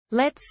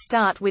Let's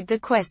start with the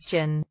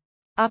question.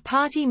 Are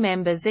party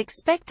members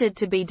expected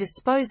to be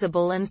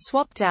disposable and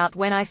swapped out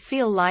when I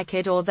feel like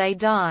it or they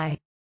die?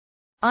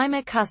 I'm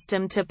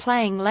accustomed to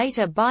playing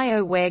later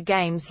BioWare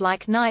games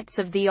like Knights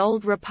of the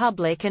Old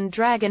Republic and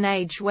Dragon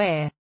Age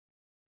where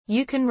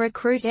you can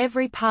recruit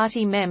every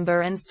party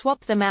member and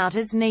swap them out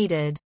as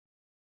needed.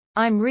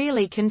 I'm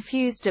really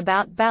confused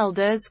about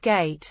Baldur's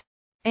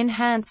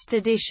Gate-enhanced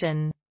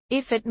edition.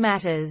 If it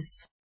matters,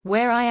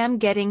 where I am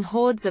getting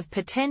hordes of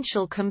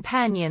potential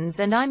companions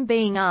and I'm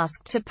being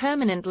asked to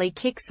permanently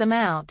kick some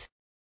out.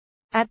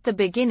 At the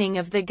beginning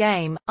of the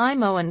game,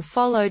 Imoen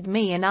followed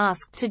me and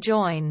asked to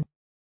join.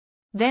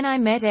 Then I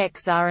met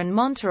Exar and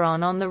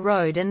Montaron on the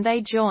road and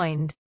they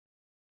joined.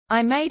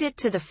 I made it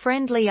to the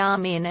friendly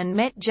Armin and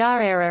met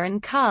Jarera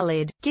and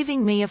Khalid,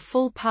 giving me a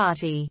full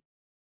party.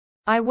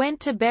 I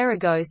went to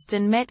Beragost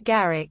and met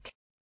Garrick,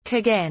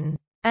 Kagen,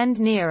 and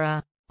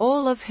Nira,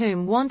 all of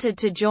whom wanted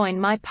to join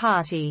my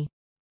party.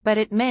 But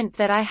it meant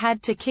that I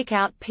had to kick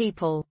out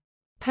people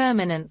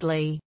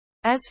permanently,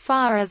 as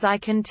far as I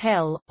can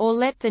tell, or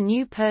let the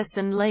new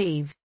person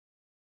leave.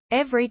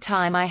 Every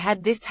time I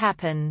had this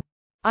happen,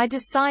 I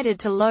decided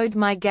to load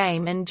my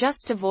game and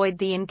just avoid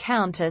the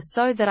encounter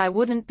so that I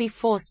wouldn't be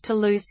forced to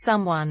lose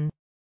someone.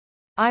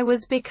 I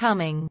was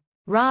becoming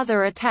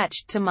rather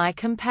attached to my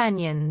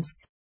companions.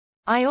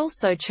 I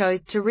also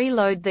chose to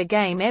reload the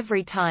game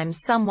every time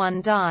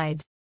someone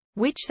died,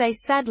 which they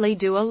sadly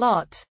do a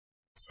lot,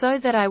 so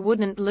that I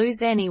wouldn't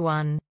lose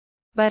anyone.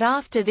 But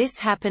after this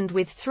happened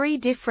with 3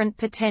 different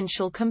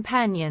potential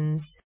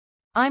companions,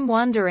 I'm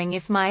wondering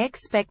if my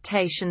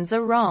expectations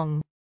are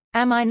wrong.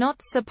 Am I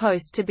not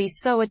supposed to be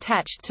so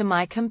attached to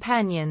my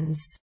companions?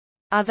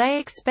 Are they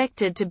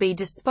expected to be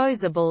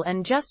disposable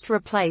and just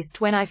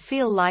replaced when I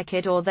feel like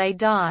it or they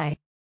die?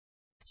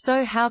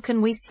 So how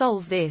can we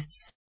solve this?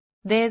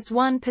 There's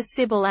one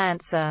possible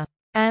answer.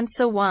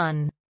 Answer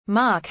 1.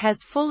 Mark has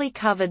fully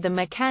covered the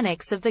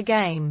mechanics of the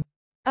game.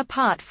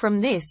 Apart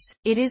from this,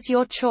 it is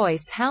your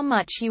choice how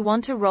much you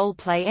want to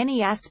roleplay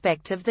any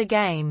aspect of the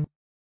game.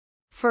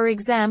 For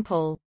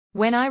example,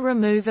 when I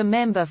remove a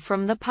member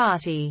from the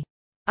party,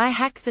 I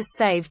hack the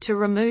save to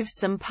remove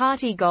some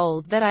party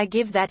gold that I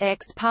give that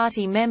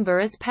ex-party member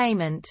as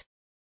payment.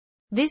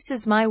 This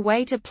is my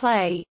way to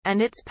play,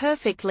 and it's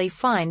perfectly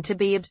fine to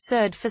be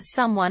absurd for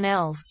someone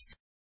else.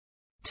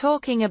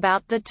 Talking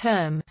about the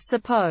term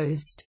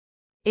supposed,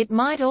 it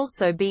might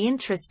also be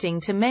interesting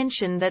to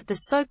mention that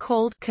the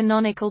so-called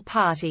canonical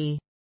party,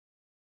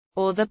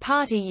 or the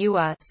party you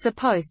are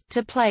supposed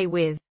to play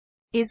with,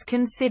 is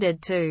considered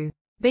to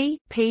be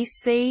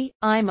PC,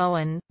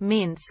 Imoen,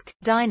 Minsk,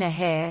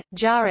 Dynahair,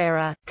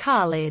 Jarera,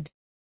 Khalid.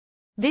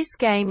 This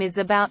game is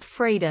about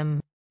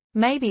freedom.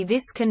 Maybe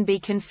this can be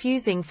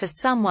confusing for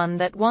someone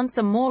that wants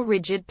a more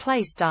rigid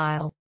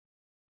playstyle.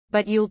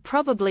 But you'll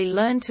probably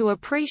learn to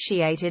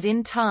appreciate it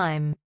in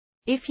time.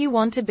 If you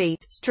want to be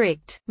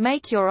strict,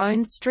 make your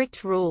own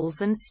strict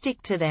rules and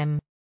stick to them.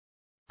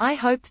 I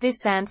hope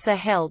this answer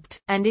helped,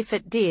 and if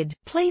it did,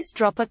 please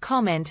drop a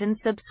comment and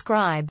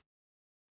subscribe.